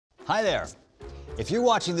Hi there. If you're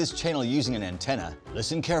watching this channel using an antenna,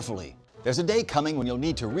 listen carefully. There's a day coming when you'll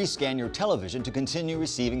need to rescan your television to continue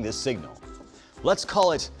receiving this signal. Let's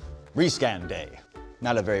call it Rescan Day.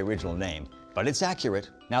 Not a very original name, but it's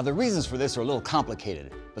accurate. Now the reasons for this are a little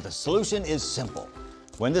complicated, but the solution is simple.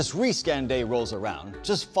 When this Rescan Day rolls around,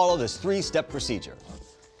 just follow this 3-step procedure.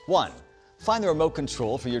 1. Find the remote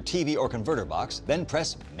control for your TV or converter box, then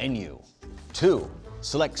press Menu. 2.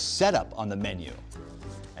 Select Setup on the menu.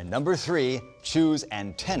 And number 3, choose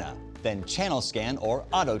Antenna, then Channel Scan or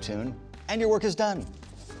Auto-Tune, and your work is done.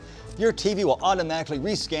 Your TV will automatically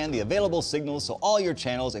rescan the available signals so all your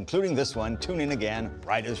channels, including this one, tune in again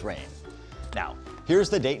right as rain. Now, here's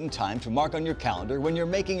the date and time to mark on your calendar when you're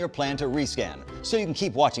making your plan to rescan, so you can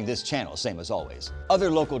keep watching this channel, same as always. Other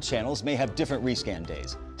local channels may have different rescan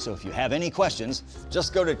days, so if you have any questions,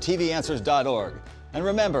 just go to tvanswers.org. And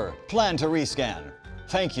remember, plan to rescan.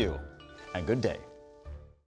 Thank you, and good day.